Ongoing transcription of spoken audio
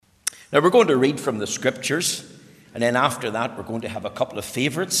Now we're going to read from the scriptures, and then after that we're going to have a couple of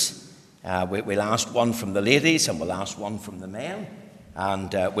favourites. We'll ask one from the ladies and we'll ask one from the men,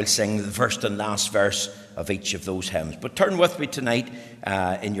 and we'll sing the first and last verse of each of those hymns. But turn with me tonight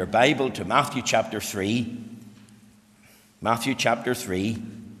in your Bible to Matthew chapter 3. Matthew chapter 3.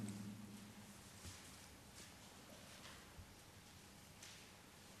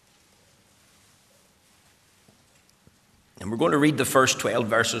 And we're going to read the first 12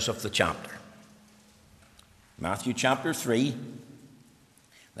 verses of the chapter. Matthew chapter 3.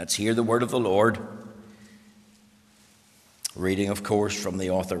 Let's hear the word of the Lord. Reading, of course, from the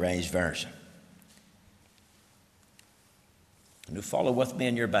Authorized Version. And you follow with me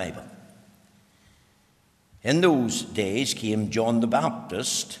in your Bible. In those days came John the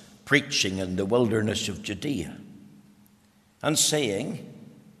Baptist, preaching in the wilderness of Judea, and saying,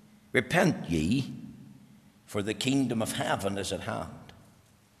 Repent ye, for the kingdom of heaven is at hand.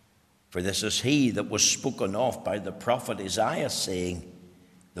 For this is he that was spoken of by the prophet Isaiah, saying,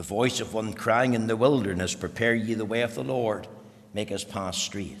 The voice of one crying in the wilderness, Prepare ye the way of the Lord, make his path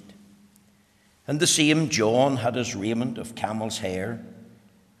straight. And the same John had his raiment of camel's hair,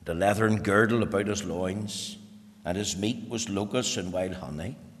 and a leathern girdle about his loins, and his meat was locusts and wild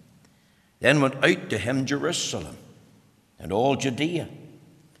honey. Then went out to him Jerusalem, and all Judea,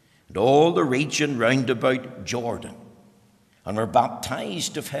 and all the region round about Jordan, and were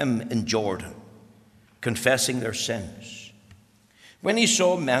baptized of him in Jordan, confessing their sins. When he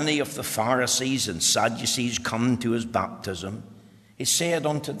saw many of the Pharisees and Sadducees come to his baptism, he said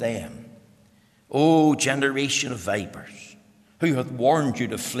unto them, O generation of vipers, who hath warned you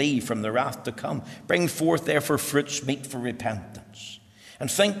to flee from the wrath to come? Bring forth therefore fruits meet for repentance.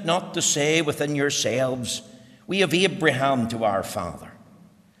 And think not to say within yourselves, We have Abraham to our father.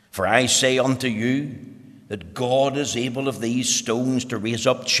 For I say unto you, that God is able of these stones to raise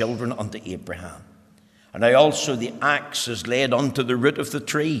up children unto Abraham. And now also the axe is laid unto the root of the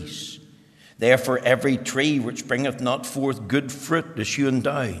trees. Therefore every tree which bringeth not forth good fruit is hewn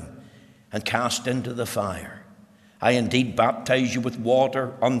down, and cast into the fire. I indeed baptize you with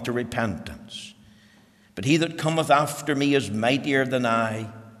water unto repentance. But he that cometh after me is mightier than I,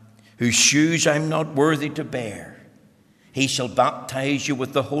 whose shoes I am not worthy to bear. He shall baptize you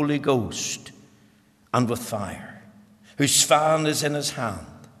with the Holy Ghost and with fire, whose fan is in his hand.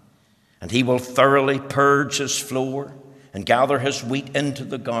 And he will thoroughly purge his floor and gather his wheat into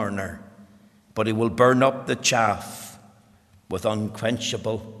the garner, but he will burn up the chaff with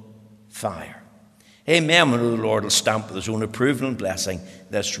unquenchable fire. Amen. And the Lord will stamp with his own approval and blessing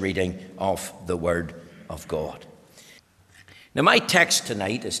this reading of the Word of God. Now, my text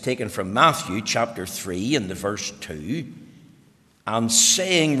tonight is taken from Matthew chapter 3 and the verse 2, and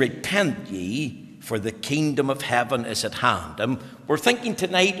saying, Repent ye, for the kingdom of heaven is at hand. And we're thinking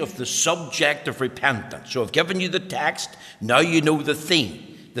tonight of the subject of repentance. So I've given you the text. Now you know the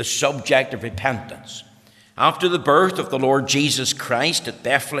theme, the subject of repentance. After the birth of the Lord Jesus Christ at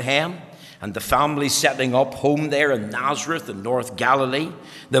Bethlehem, and the family setting up home there in Nazareth in North Galilee,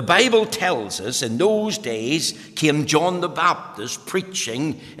 the Bible tells us in those days came John the Baptist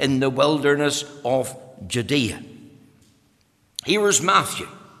preaching in the wilderness of Judea. Here is Matthew,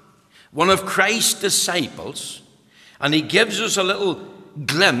 one of Christ's disciples, and he gives us a little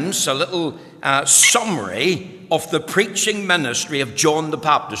glimpse, a little summary of the preaching ministry of John the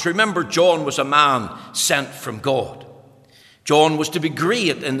Baptist. Remember, John was a man sent from God. John was to be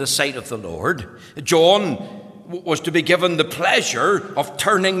great in the sight of the Lord. John was to be given the pleasure of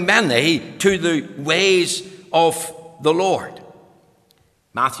turning many to the ways of the Lord.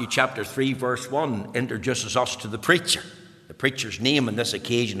 Matthew chapter 3 verse 1 introduces us to the preacher. The preacher's name on this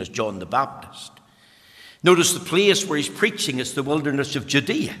occasion is John the Baptist. Notice the place where he's preaching is the wilderness of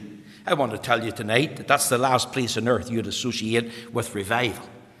Judea. I want to tell you tonight that that's the last place on earth you'd associate with revival.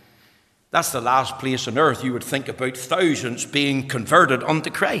 That's the last place on earth you would think about thousands being converted unto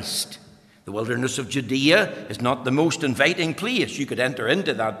Christ. The wilderness of Judea is not the most inviting place. You could enter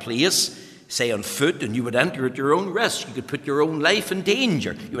into that place, say on foot, and you would enter at your own risk. You could put your own life in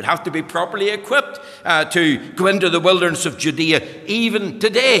danger. You would have to be properly equipped to go into the wilderness of Judea even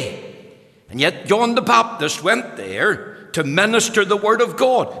today. And yet John the Baptist went there to minister the word of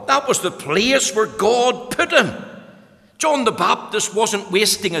God. That was the place where God put him. John the Baptist wasn't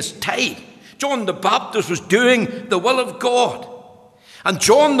wasting his time. John the Baptist was doing the will of God. And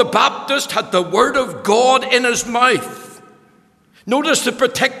John the Baptist had the word of God in his mouth. Notice the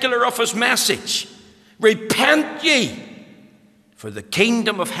particular of his message. Repent ye, for the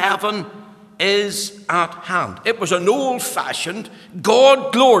kingdom of heaven is at hand. It was an old-fashioned,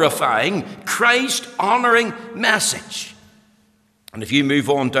 God-glorifying, Christ-honoring message. And if you move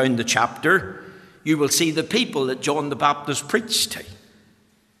on down the chapter, you will see the people that John the Baptist preached to.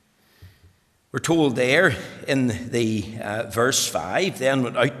 We're told there in the verse 5, then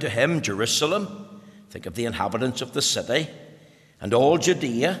went out to him Jerusalem, think of the inhabitants of the city, and all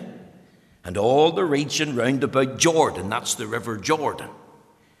Judea, and all the region round about Jordan, that's the river Jordan,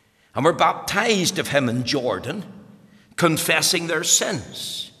 and were baptized of him in Jordan, confessing their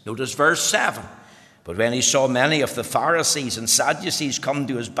sins. Notice verse 7. But when he saw many of the Pharisees and Sadducees come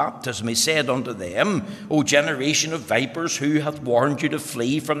to his baptism, he said unto them, O generation of vipers, who hath warned you to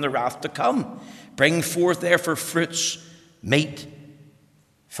flee from the wrath to come? Bring forth therefore fruits meet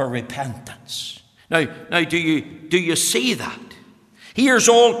for repentance. Now, do you see that? Here's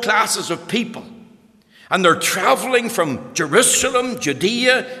all classes of people, and they're travelling from Jerusalem,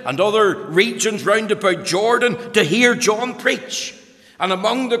 Judea, and other regions round about Jordan to hear John preach. And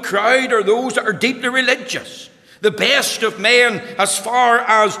among the crowd are those that are deeply religious, the best of men as far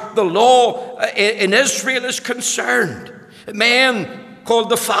as the law in Israel is concerned. Men called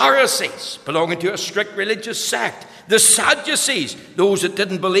the Pharisees, belonging to a strict religious sect. The Sadducees, those that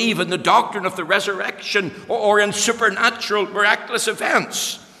didn't believe in the doctrine of the resurrection or in supernatural, miraculous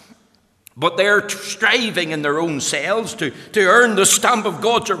events. But they're striving in their own selves to earn the stamp of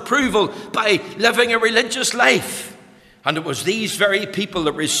God's approval by living a religious life. And it was these very people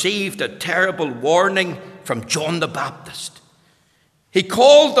that received a terrible warning from John the Baptist. He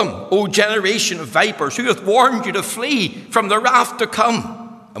called them, O generation of vipers, who hath warned you to flee from the wrath to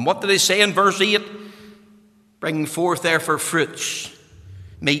come? And what did he say in verse 8? Bring forth therefore fruits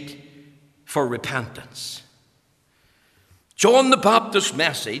meet for repentance. John the Baptist's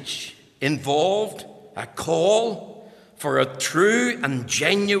message involved a call for a true and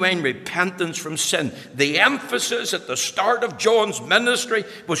genuine repentance from sin. The emphasis at the start of John's ministry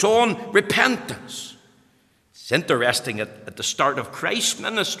was on repentance. It's interesting, at the start of Christ's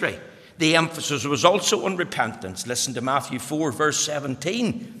ministry, the emphasis was also on repentance. Listen to Matthew 4, verse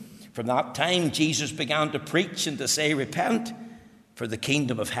 17. From that time, Jesus began to preach and to say, Repent, for the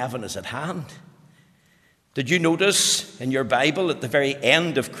kingdom of heaven is at hand. Did you notice in your Bible at the very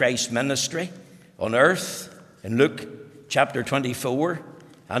end of Christ's ministry on earth, in Luke chapter 24,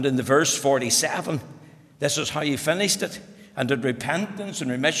 and in the verse 47, this is how he finished it. And that repentance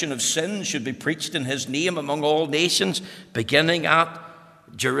and remission of sins should be preached in his name among all nations, beginning at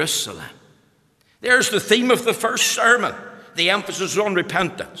Jerusalem. There's the theme of the first sermon. The emphasis on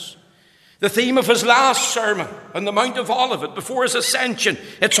repentance. The theme of his last sermon on the Mount of Olivet before his ascension,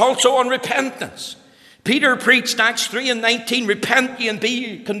 it's also on repentance. Peter preached Acts 3:19, repent ye and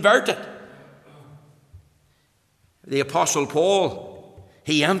be converted. The Apostle Paul,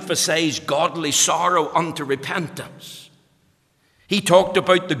 he emphasized godly sorrow unto repentance. He talked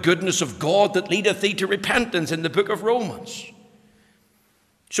about the goodness of God that leadeth thee to repentance in the book of Romans.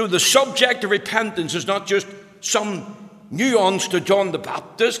 So the subject of repentance is not just some nuance to John the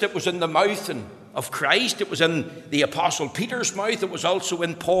Baptist. It was in the mouth of Christ. It was in the Apostle Peter's mouth. It was also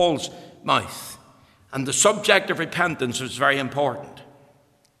in Paul's mouth. And the subject of repentance is very important.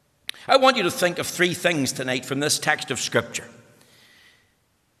 I want you to think of three things tonight from this text of Scripture.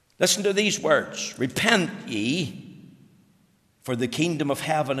 Listen to these words. Repent ye, for the kingdom of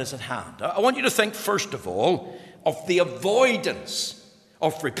heaven is at hand. I want you to think, first of all, of the avoidance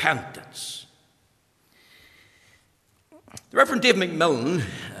of repentance. The Reverend Dave McMillan,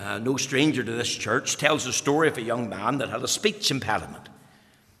 no stranger to this church, tells the story of a young man that had a speech impediment.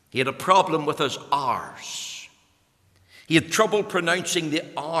 He had a problem with his R's. He had trouble pronouncing the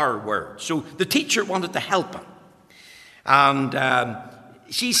R word. So the teacher wanted to help him. And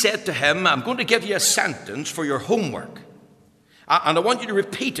she said to him, I'm going to give you a sentence for your homework. And I want you to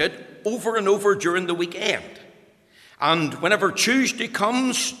repeat it over and over during the weekend. And whenever Tuesday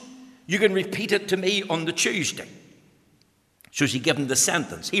comes, you can repeat it to me on the Tuesday. So she gave him the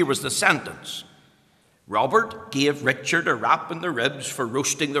sentence. Here was the sentence. Robert gave Richard a rap in the ribs for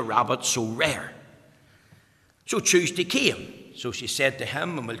roasting the rabbit so rare. So Tuesday came. So she said to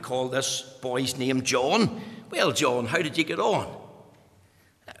him, and we'll call this boy's name John. Well, John, how did you get on?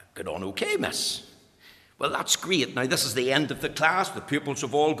 Got on okay, miss. Well, that's great. Now, this is the end of the class. The pupils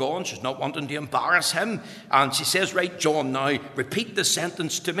have all gone. She's not wanting to embarrass him. And she says, right, John, now repeat the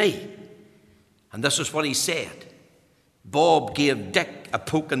sentence to me. And this is what he said. Bob gave Dick a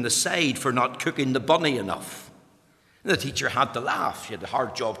poke in the side for not cooking the bunny enough. And the teacher had to laugh. She had a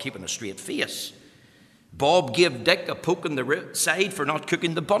hard job keeping a straight face. Bob gave Dick a poke in the side for not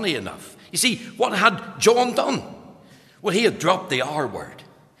cooking the bunny enough. You see, what had John done? Well, he had dropped the R word.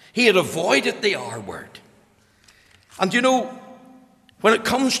 He had avoided the R word. And you know, when it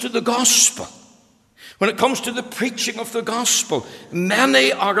comes to the gospel, When it comes to the preaching of the gospel,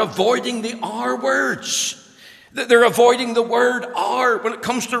 many are avoiding the R words. They're avoiding the word R when it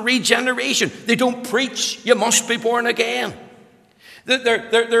comes to regeneration. They don't preach, you must be born again.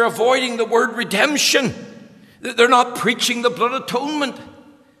 They're avoiding the word redemption. They're not preaching the blood atonement.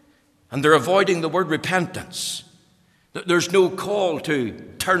 And they're avoiding the word repentance. There's no call to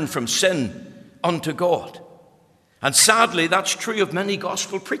turn from sin unto God. And sadly, that's true of many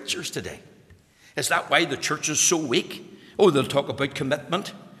gospel preachers today. Is that why the church is so weak? Oh, they'll talk about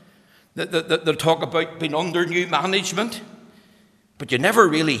commitment. They'll talk about being under new management. But you never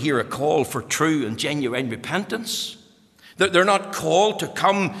really hear a call for true and genuine repentance. They're not called to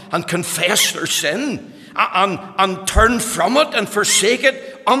come and confess their sin and turn from it and forsake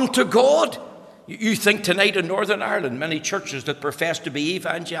it unto God. You think tonight in Northern Ireland, many churches that profess to be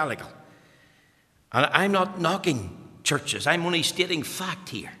evangelical. And I'm not knocking churches. I'm only stating fact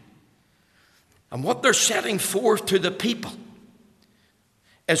here. And what they're setting forth to the people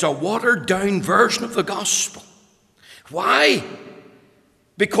is a watered-down version of the gospel. Why?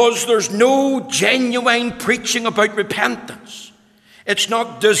 Because there's no genuine preaching about repentance. It's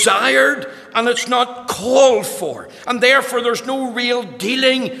not desired and it's not called for. And therefore there's no real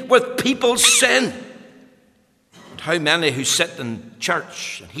dealing with people's sin. But how many who sit in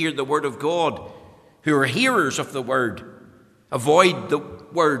church and hear the word of God, who are hearers of the word, avoid the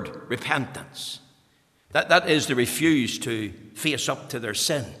word repentance? That is, they refuse to face up to their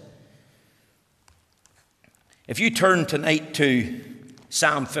sin. If you turn tonight to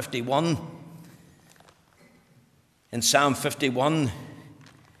Psalm 51, in Psalm 51,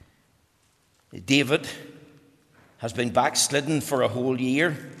 David has been backslidden for a whole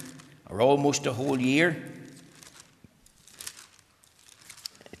year, or almost a whole year.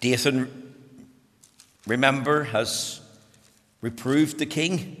 Dathan, remember, has reproved the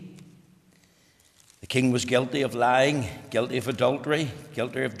king. The king was guilty of lying, guilty of adultery,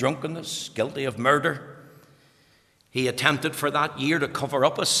 guilty of drunkenness, guilty of murder. He attempted for that year to cover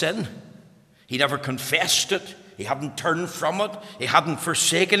up a sin. He never confessed it. He hadn't turned from it. He hadn't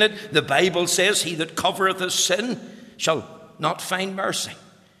forsaken it. The Bible says, he that covereth his sin shall not find mercy.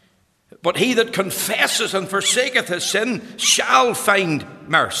 But he that confesses and forsaketh his sin shall find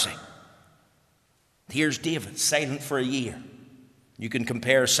mercy. Here's David, silent for a year. You can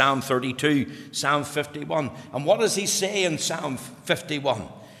compare Psalm 32, Psalm 51. And what does he say in Psalm 51?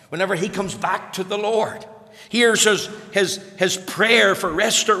 Whenever he comes back to the Lord, here's his prayer for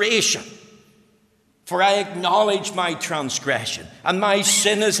restoration. For I acknowledge my transgression, and my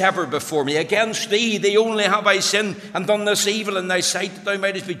sin is ever before me. Against thee, thee only have I sinned, and done this evil in thy sight, that thou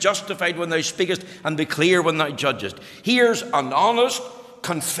mightest be justified when thou speakest, and be clear when thou judgest. Here's an honest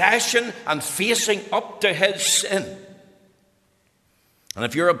confession and facing up to his sin. And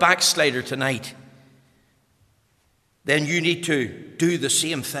if you're a backslider tonight, then you need to do the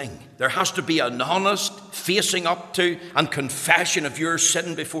same thing. There has to be an honest facing up to and confession of your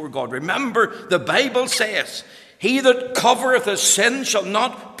sin before God. Remember, the Bible says, he that covereth his sin shall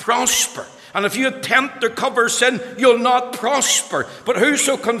not prosper. And if you attempt to cover sin, you'll not prosper. But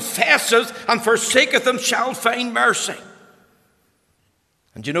whoso confesses and forsaketh him shall find mercy.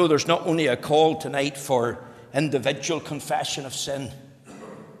 And you know, there's not only a call tonight for individual confession of sin.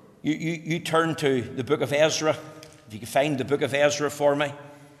 You turn to the book of Ezra. If you can find the book of Ezra for me.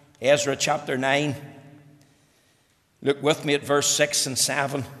 Ezra chapter 9. Look with me at verse 6 and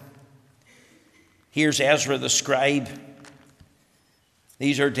 7. Here's Ezra the scribe.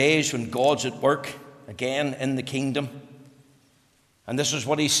 These are days when God's at work again in the kingdom. And this is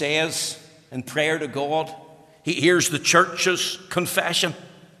what he says in prayer to God. Here's the church's confession.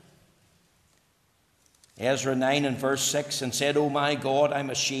 Ezra 9 and verse 6, and said, O my God,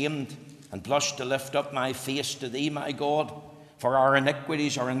 I'm ashamed and blush to lift up my face to thee, my God, for our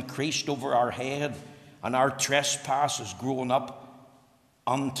iniquities are increased over our head, and our trespass is grown up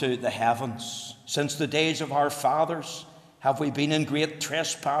unto the heavens. Since the days of our fathers have we been in great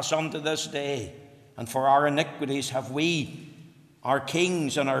trespass unto this day, and for our iniquities have we, our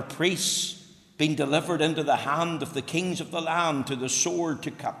kings and our priests, been delivered into the hand of the kings of the land, to the sword,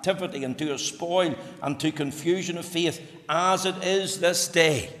 to captivity, and to a spoil, and to confusion of faith, as it is this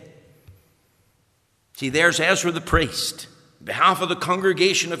day. See, there's Ezra the priest, on behalf of the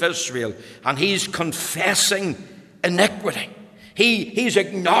congregation of Israel, and he's confessing iniquity. He's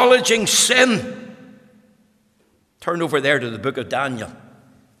acknowledging sin. Turn over there to the book of Daniel.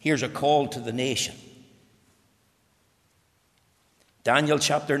 Here's a call to the nation. Daniel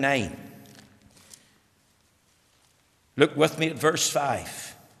chapter 9. Look with me at verse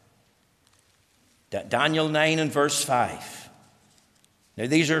 5. Daniel 9 and verse 5. Now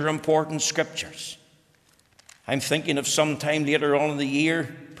these are important scriptures. I'm thinking of some time later on in the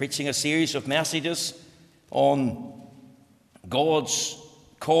year preaching a series of messages on God's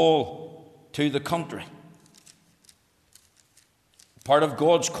call to the country. Part of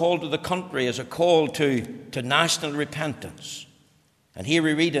God's call to the country is a call to national repentance. And here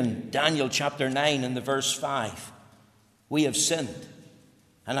we read in Daniel chapter 9 in the verse 5, we have sinned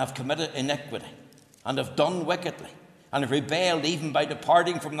and have committed iniquity and have done wickedly and have rebelled even by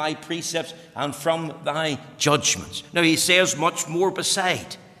departing from thy precepts and from thy judgments. Now he says much more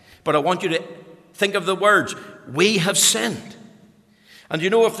beside, but I want you to think of the words, we have sinned. And you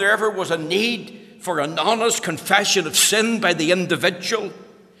know, if there ever was a need for an honest confession of sin by the individual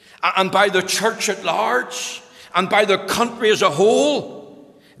and by the church at large and by the country as a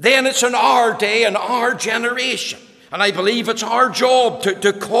whole, then it's in our day and our generation. And I believe it's our job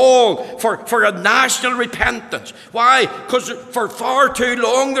to call for a national repentance. Why? Because for far too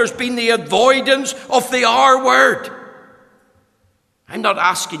long there's been the avoidance of the R word. I'm not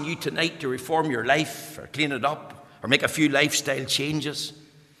asking you tonight to reform your life or clean it up or make a few lifestyle changes.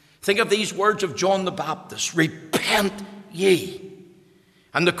 Think of these words of John the Baptist, repent ye.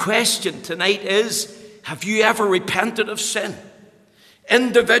 And the question tonight is, have you ever repented of sin?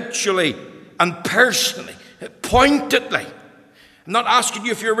 Individually and personally, pointedly. I'm not asking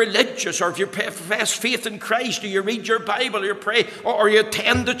you if you're religious or if you profess faith in Christ or you read your Bible or you pray or you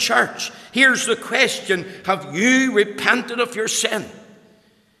attend the church. Here's the question, have you repented of your sin?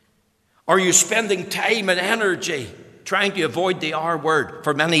 Are you spending time and energy trying to avoid the R word?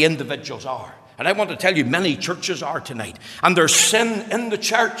 For many individuals are. And I want to tell you, many churches are tonight. And there's sin in the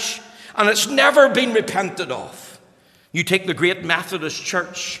church and it's never been repented of. You take the great Methodist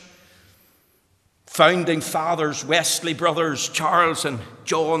Church, founding fathers, Wesley brothers, Charles and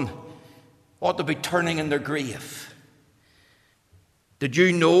John, ought to be turning in their grave. Did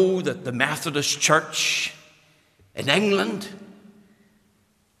you know that the Methodist Church in England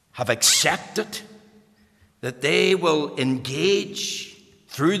have accepted that they will engage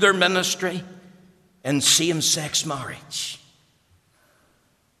through their ministry in same-sex marriage?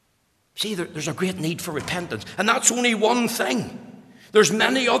 See, there's a great need for repentance. And that's only one thing. There's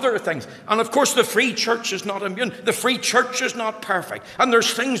many other things. And of course, the free church is not immune. The free church is not perfect. And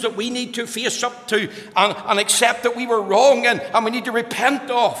there's things that we need to face up to and accept that we were wrong in and we need to repent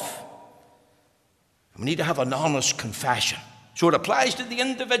of. We need to have an honest confession. So it applies to the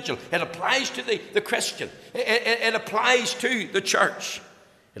individual. It applies to the Christian. It applies to the church.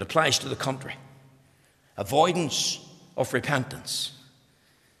 It applies to the country. Avoidance of repentance.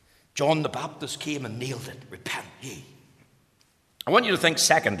 John the Baptist came and nailed it. Repent ye. I want you to think,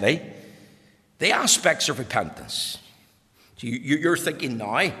 secondly, the aspects of repentance. So you're thinking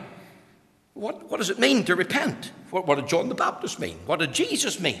now, what does it mean to repent? What did John the Baptist mean? What did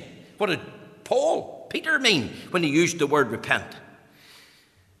Jesus mean? What did Peter mean when he used the word repent?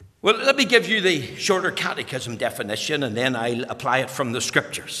 Well, let me give you the Shorter Catechism definition and then I'll apply it from the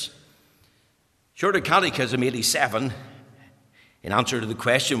Scriptures. Shorter Catechism 87, in answer to the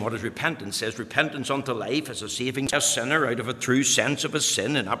question, what is repentance, says, repentance unto life is a saving a sinner out of a true sense of his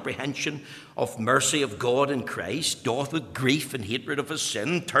sin and apprehension of mercy of God in Christ, doth with grief and hatred of his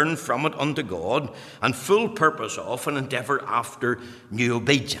sin turn from it unto God, and full purpose of and endeavour after new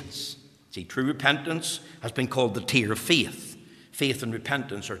obedience. See, true repentance has been called the tier of faith. Faith and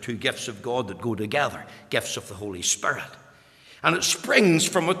repentance are two gifts of God that go together, gifts of the Holy Spirit. And it springs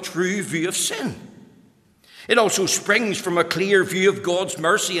from a true view of sin. It also springs from a clear view of God's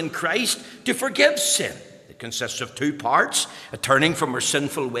mercy in Christ to forgive sin. It consists of two parts, a turning from our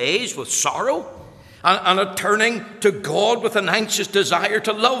sinful ways with sorrow and a turning to God with an anxious desire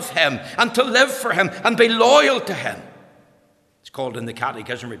to love him and to live for him and be loyal to him. It's called in the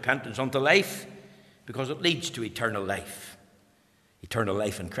Catechism repentance unto life because it leads to eternal life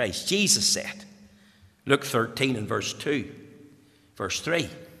in Christ. Jesus said, Luke 13 and verse 2, verse 3,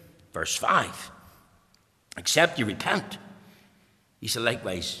 verse 5, except you repent, ye shall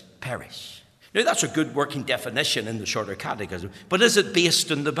likewise perish. Now that's a good working definition in the Shorter Catechism, but is it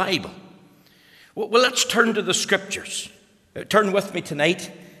based in the Bible? Well, let's turn to the Scriptures. Turn with me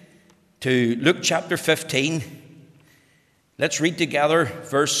tonight to Luke chapter 15. Let's read together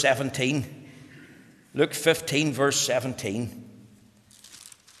verse 17. Luke 15, verse 17.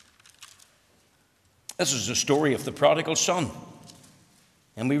 This is the story of the prodigal son.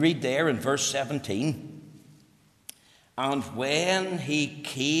 And we read there in verse 17, and when he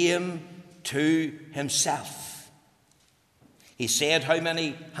came to himself, he said, how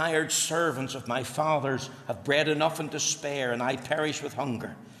many hired servants of my father's have bread enough and to spare, and I perish with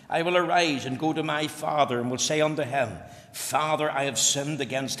hunger? I will arise and go to my father, and will say unto him, Father, I have sinned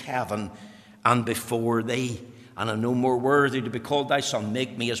against heaven and before thee, and I'm no more worthy to be called thy son.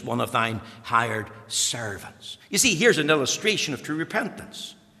 Make me as one of thine hired servants. You see, here's an illustration of true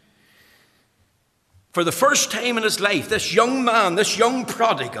repentance. For the first time in his life, this young man, this young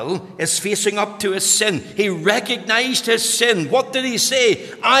prodigal, is facing up to his sin. He recognized his sin. What did he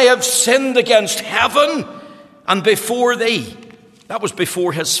say? I have sinned against heaven and before thee. That was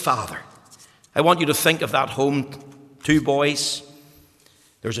before his father. I want you to think of that home. 2 boys.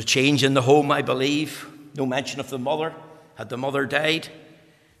 There's a change in the home, I believe. No mention of the mother. Had the mother died?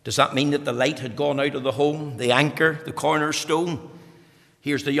 Does that mean that the light had gone out of the home? The anchor, the cornerstone?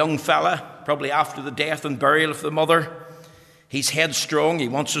 Here's the young fella, probably after the death and burial of the mother. He's headstrong. He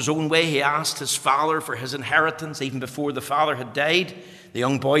wants his own way. He asked his father for his inheritance even before the father had died. The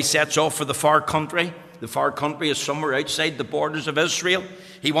young boy sets off for the far country. The far country is somewhere outside the borders of Israel.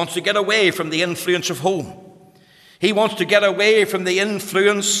 He wants to get away from the influence of home. He wants to get away from the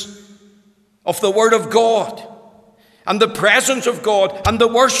influence of the Word of God and the presence of God and the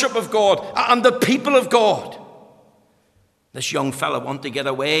worship of God and the people of God. This young fella wanted to get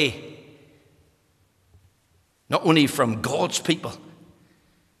away, not only from God's people,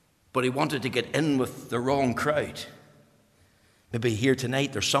 but he wanted to get in with the wrong crowd. Maybe here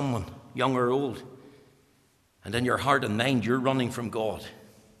tonight there's someone, young or old, and in your heart and mind you're running from God.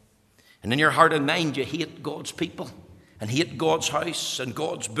 And in your heart and mind you hate God's people and hate God's house and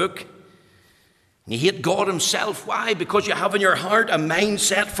God's book. And you hate God himself. Why? Because you have in your heart a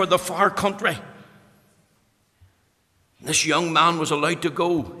mindset for the far country. This young man was allowed to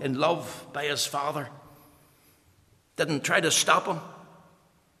go in love by his father. Didn't try to stop him.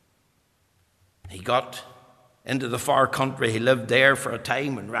 He got into the far country. He lived there for a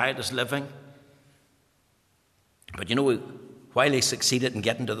time in riotous living. But you know, while he succeeded in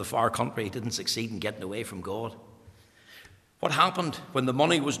getting to the far country, he didn't succeed in getting away from God. What happened when the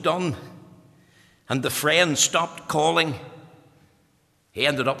money was done and the friends stopped calling? He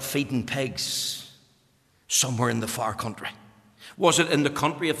ended up feeding pigs somewhere in the far country. Was it in the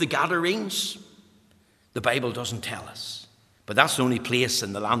country of the Gadarenes? The Bible doesn't tell us. But that's the only place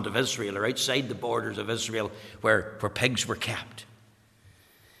in the land of Israel or outside the borders of Israel where pigs were kept.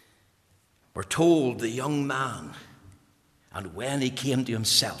 We're told the young man, and when he came to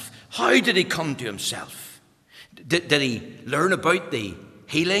himself. How did he come to himself? Did he learn about the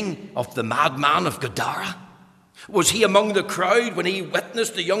healing of the madman of Gadara? Was he among the crowd when he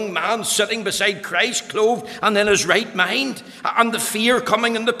witnessed the young man sitting beside Christ, clothed and in his right mind, and the fear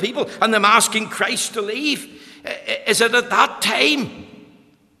coming in the people, and them asking Christ to leave? Is it at that time?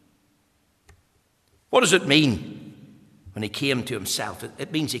 What does it mean when he came to himself?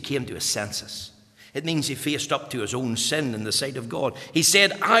 It means he came to his senses. It means he faced up to his own sin in the sight of God. He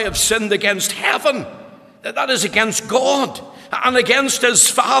said, I have sinned against heaven. That is against God and against his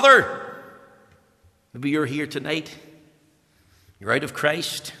Father. Maybe you're here tonight. You're out of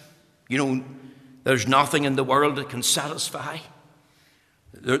Christ. You know, there's nothing in the world that can satisfy.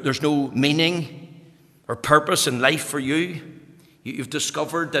 There's no meaning or purpose in life for you. You've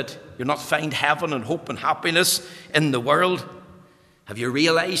discovered that you'll not find heaven and hope and happiness in the world. Have you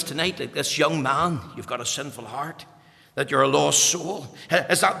realized tonight that this young man, you've got a sinful heart, that you're a lost soul?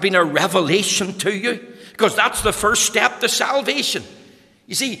 Has that been a revelation to you? Because that's the first step to salvation.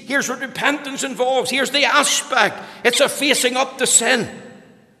 You see, here's what repentance involves. Here's the aspect. It's a facing up to sin.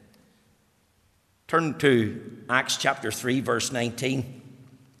 Turn to Acts chapter 3, verse 19.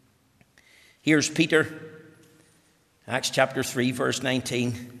 Here's Peter. Acts chapter 3, verse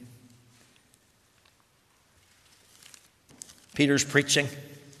 19. Peter's preaching.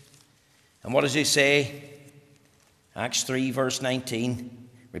 And what does he say? Acts 3, verse 19.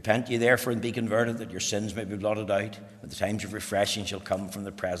 Repent ye therefore and be converted, that your sins may be blotted out, and the times of refreshing shall come from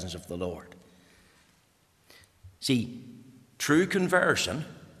the presence of the Lord. See, true conversion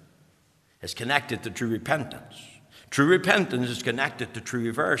is connected to true repentance. True repentance is connected to true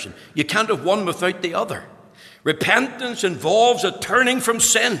reversion. You can't have one without the other. Repentance involves a turning from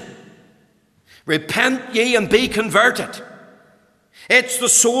sin. Repent ye and be converted. It's the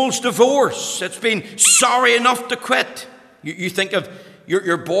soul's divorce. It's been sorry enough to quit. You think of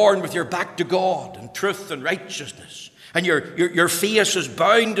you're born with your back to God and truth and righteousness. And your face is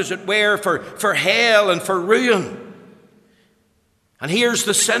bound, as it were, for hell and for ruin. And here's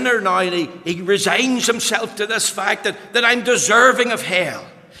the sinner now, and he resigns himself to this fact that I'm deserving of hell.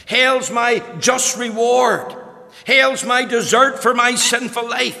 Hell's my just reward. Hell's my desert for my sinful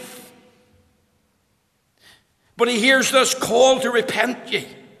life. But he hears this call to repent ye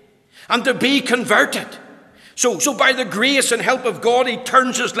and to be converted. So by the grace and help of God, he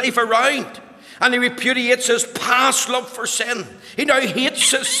turns his life around. And he repudiates his past love for sin. He now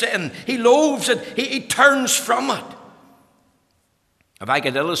hates his sin. He loathes it. He turns from it. If I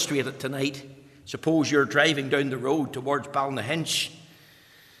could illustrate it tonight, suppose you're driving down the road towards Ballynahinch.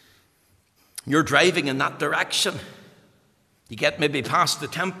 You're driving in that direction. You get maybe past the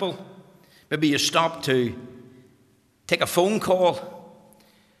temple. Maybe you stop to take a phone call.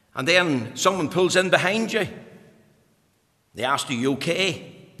 And then someone pulls in behind you. They ask you okay?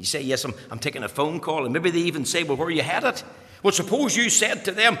 You say, yes, I'm taking a phone call. And maybe they even say, well, where are you headed? Well, suppose you said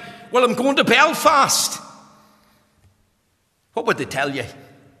to them, well, I'm going to Belfast. What would they tell you?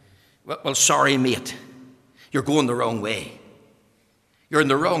 Well, sorry, mate. You're going the wrong way. You're in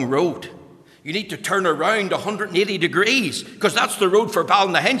the wrong road. You need to turn around 180 degrees because that's the road for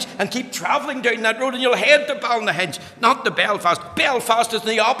Ballynahinch, and keep travelling down that road and you'll head to Ballynahinch, not to Belfast. Belfast is in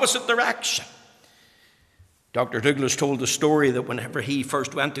the opposite direction. Dr. Douglas told a story that whenever he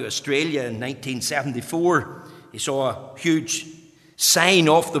first went to Australia in 1974, he saw a huge sign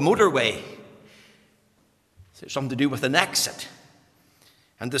off the motorway. Something to do with an exit.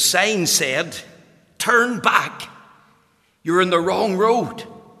 And the sign said, turn back. You're in the wrong road.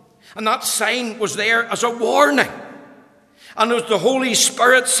 And that sign was there as a warning. And as the Holy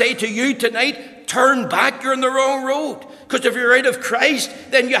Spirit say to you tonight, turn back, you're in the wrong road. Because if you're out of Christ,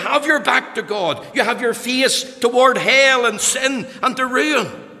 then you have your back to God. You have your face toward hell and sin and to ruin.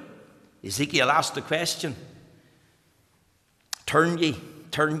 Ezekiel asked the question, turn ye,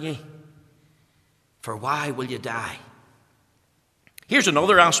 for why will you die? Here's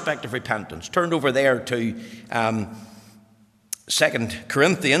another aspect of repentance. Turn over there to 2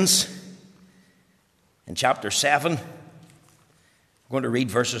 Corinthians in chapter 7. I'm going to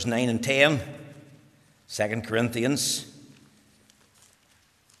read verses 9 and 10. 2 Corinthians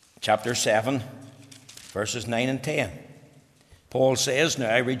chapter 7, verses 9 and 10. Paul says, now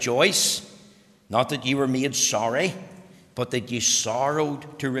I rejoice, not that ye were made sorry, but that ye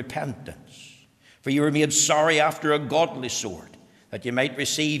sorrowed to repentance. For ye were made sorry after a godly sort, that ye might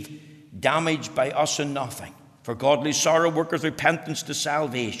receive damage by us in nothing. For godly sorrow worketh repentance to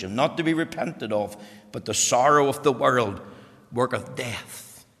salvation, not to be repented of, but the sorrow of the world worketh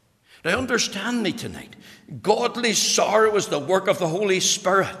death. Now understand me tonight. Godly sorrow is the work of the Holy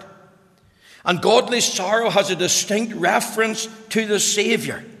Spirit. And godly sorrow has a distinct reference to the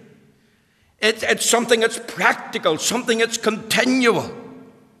Saviour. It's something that's practical, something that's continual.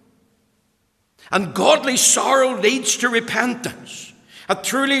 And godly sorrow leads to repentance, a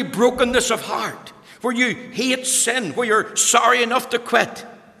truly brokenness of heart, where you hate sin, where you're sorry enough to quit.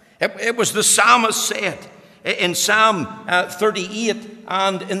 It was the psalmist said in Psalm 38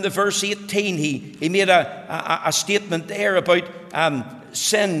 and in the verse 18, he made a statement there about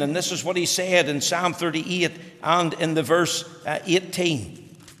sin, and this is what he said in Psalm 38 and in the verse 18.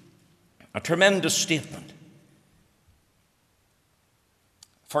 A tremendous statement.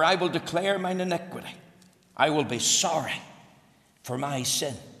 For I will declare mine iniquity. I will be sorry for my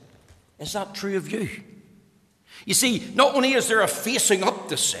sin. Is that true of you? You see, not only is there a facing up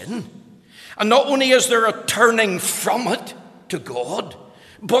to sin, and not only is there a turning from it to God,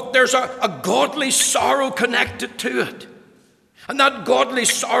 but there's a godly sorrow connected to it. And that godly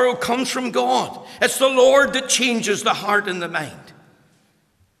sorrow comes from God. It's the Lord that changes the heart and the mind.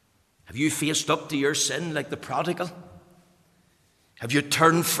 Have you faced up to your sin like the prodigal? Have you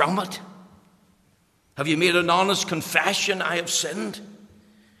turned from it? Have you made an honest confession, I have sinned?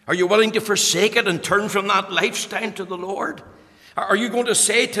 Are you willing to forsake it and turn from that lifestyle to the Lord? Are you going to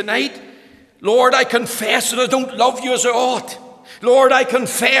say tonight, Lord, I confess that I don't love you as I ought. Lord, I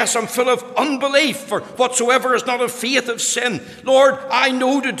confess I'm full of unbelief, for whatsoever is not of faith of sin. Lord, I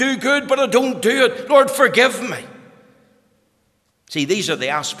know to do good, but I don't do it. Lord, forgive me. See, these are the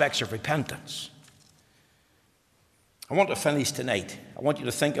aspects of repentance. I want to finish tonight. I want you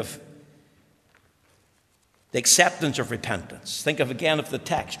to think of the acceptance of repentance. Think of again of the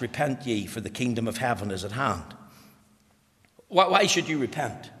text, repent ye, for the kingdom of heaven is at hand. Why should you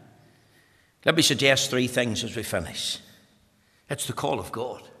repent? Let me suggest three things as we finish. It's the call of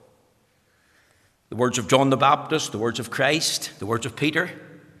God. The words of John the Baptist, the words of Christ, the words of Peter.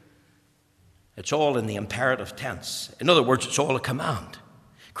 It's all in the imperative tense. In other words, it's all a command.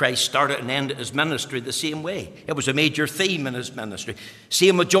 Christ started and ended his ministry the same way. It was a major theme in his ministry.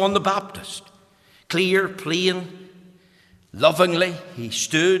 Same with John the Baptist. Clear, plain, lovingly, he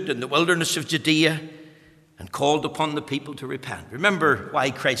stood in the wilderness of Judea and called upon the people to repent. Remember why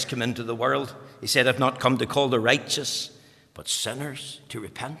Christ came into the world? He said, I've not come to call the righteous, but sinners to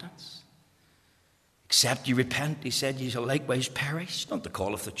repentance. Except you repent, he said, you shall likewise perish. It's not the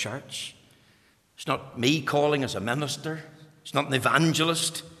call of the church. It's not me calling as a minister. It's not an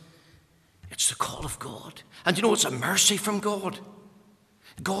evangelist. It's the call of God. And you know, it's a mercy from God.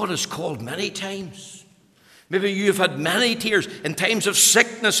 God has called many times. Maybe you've had many tears in times of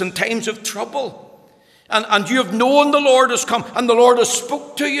sickness and times of trouble. And you have known the Lord has come and the Lord has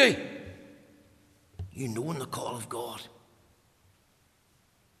spoke to you. You know the call of God.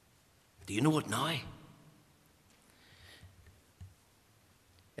 Do you know it now?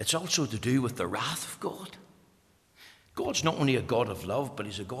 It's also to do with the wrath of God. God's not only a God of love, but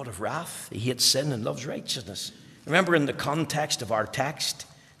he's a God of wrath. He hates sin and loves righteousness. Remember in the context of our text,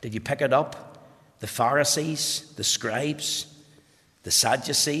 did you pick it up? The Pharisees, the scribes, the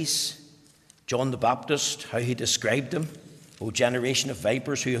Sadducees, John the Baptist, how he described them. O generation of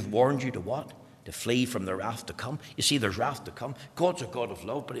vipers, who hath warned you to what? To flee from the wrath to come. You see, there's wrath to come. God's a God of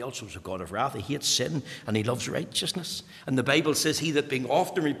love, but he also is a God of wrath. He hates sin and he loves righteousness. And the Bible says, he that being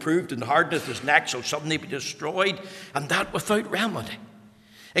often reproved and hardeneth his neck shall suddenly be destroyed, and that without remedy.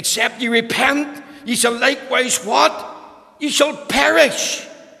 Except ye repent, ye shall likewise what? Ye shall perish.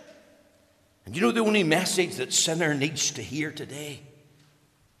 And you know, the only message that sinner needs to hear today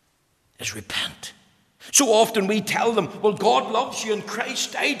is repent. So often we tell them, well, God loves you and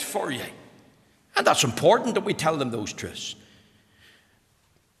Christ died for you. And that's important that we tell them those truths.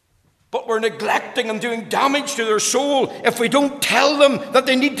 But we're neglecting and doing damage to their soul if we don't tell them that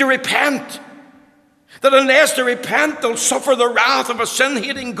they need to repent. That unless they repent, they'll suffer the wrath of a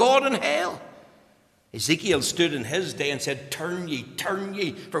sin-hating God in hell. Ezekiel stood in his day and said, turn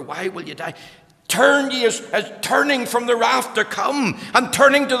ye, for why will you die? Turn ye as turning from the wrath to come and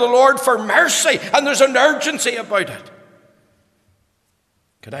turning to the Lord for mercy. And there's an urgency about it.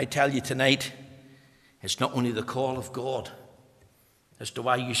 Could I tell you tonight, it's not only the call of God as to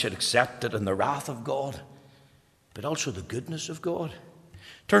why you should accept it and the wrath of God, but also the goodness of God.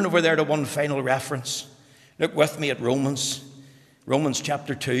 Turn over there to one final reference. Look with me at Romans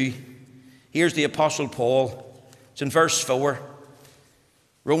chapter 2. Here's the Apostle Paul. It's in verse 4.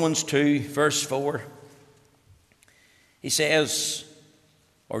 Romans 2, verse 4. He says,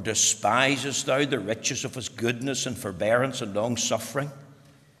 or despisest thou the riches of his goodness and forbearance and long suffering,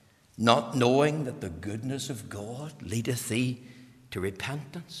 not knowing that the goodness of God leadeth thee to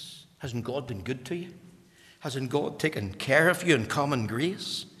repentance? Hasn't God been good to you? Hasn't God taken care of you in common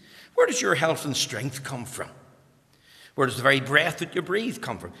grace? Where does your health and strength come from? Where does the very breath that you breathe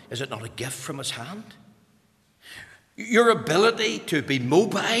come from? Is it not a gift from his hand? Your ability to be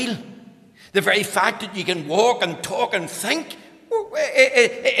mobile, the very fact that you can walk and talk and think,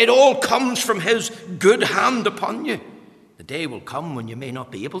 it all comes from his good hand upon you. The day will come when you may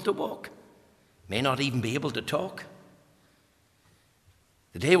not be able to walk, may not even be able to talk.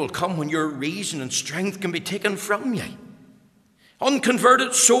 The day will come when your reason and strength can be taken from you.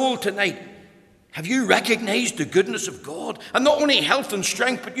 Unconverted soul tonight, have you recognized the goodness of God? And not only health and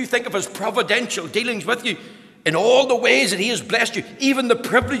strength, but you think of his providential dealings with you in all the ways that he has blessed you, even the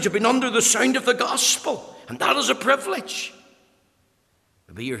privilege of being under the sound of the gospel. And that is a privilege.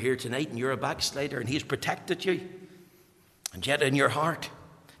 Maybe you're here tonight and you're a backslider and he's protected you. And yet in your heart,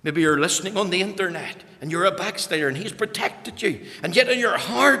 maybe you're listening on the internet and you're a backslider and he's protected you. And yet in your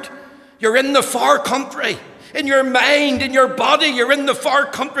heart, you're in the far country. In your mind, in your body, you're in the far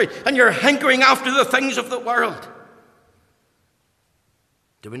country and you're hankering after the things of the world.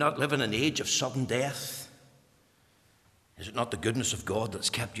 Do we not live in an age of sudden death? Is it not the goodness of God that's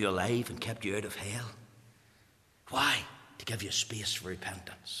kept you alive and kept you out of hell? Why? To give you space for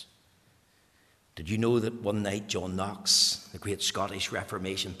repentance. Did you know that one night John Knox, the great Scottish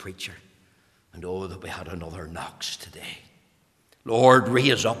Reformation preacher, and oh, that we had another Knox today. Lord,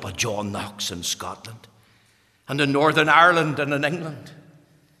 raise up a John Knox in Scotland and in Northern Ireland and in England.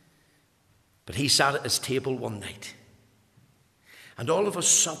 But he sat at his table one night and all of a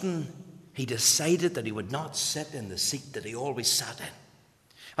sudden he decided that he would not sit in the seat that he always sat in.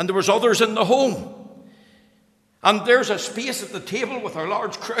 And there was others in the home. And there's a space at the table with a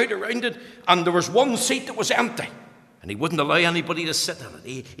large crowd around it, and there was one seat that was empty. And he wouldn't allow anybody to sit in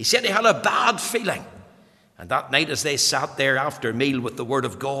it. He said he had a bad feeling. And that night as they sat there after a meal with the Word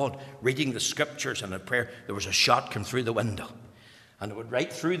of God, reading the Scriptures and a prayer, there was a shot come through the window. And it went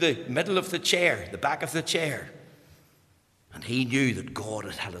right through the middle of the chair, the back of the chair. And he knew that God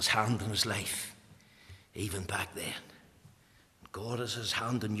had had his hand in his life, even back then. God has his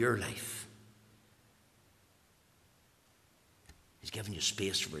hand in your life. He's given you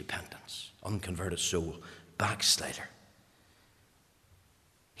space for repentance. Unconverted soul, backslider.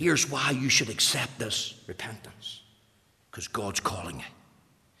 Here's why you should accept this repentance. Because God's calling you.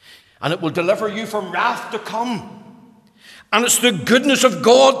 And it will deliver you from wrath to come. And it's the goodness of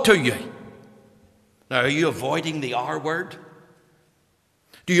God to you. Now, are you avoiding the R word?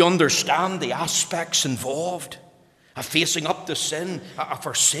 Do you understand the aspects involved? A facing up to sin, a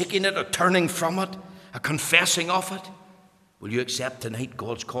forsaking it, a turning from it, a confessing of it. Will you accept tonight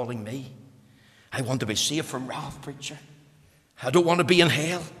God's calling me? I want to be saved from wrath, preacher. I don't want to be in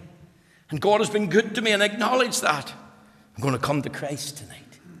hell. And God has been good to me, and I acknowledge that. I'm going to come to Christ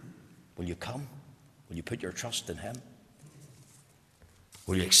tonight. Will you come? Will you put your trust in him?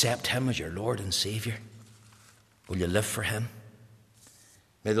 Will you accept him as your Lord and Savior? Will you live for him?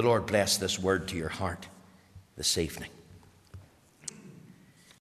 May the Lord bless this word to your heart this evening.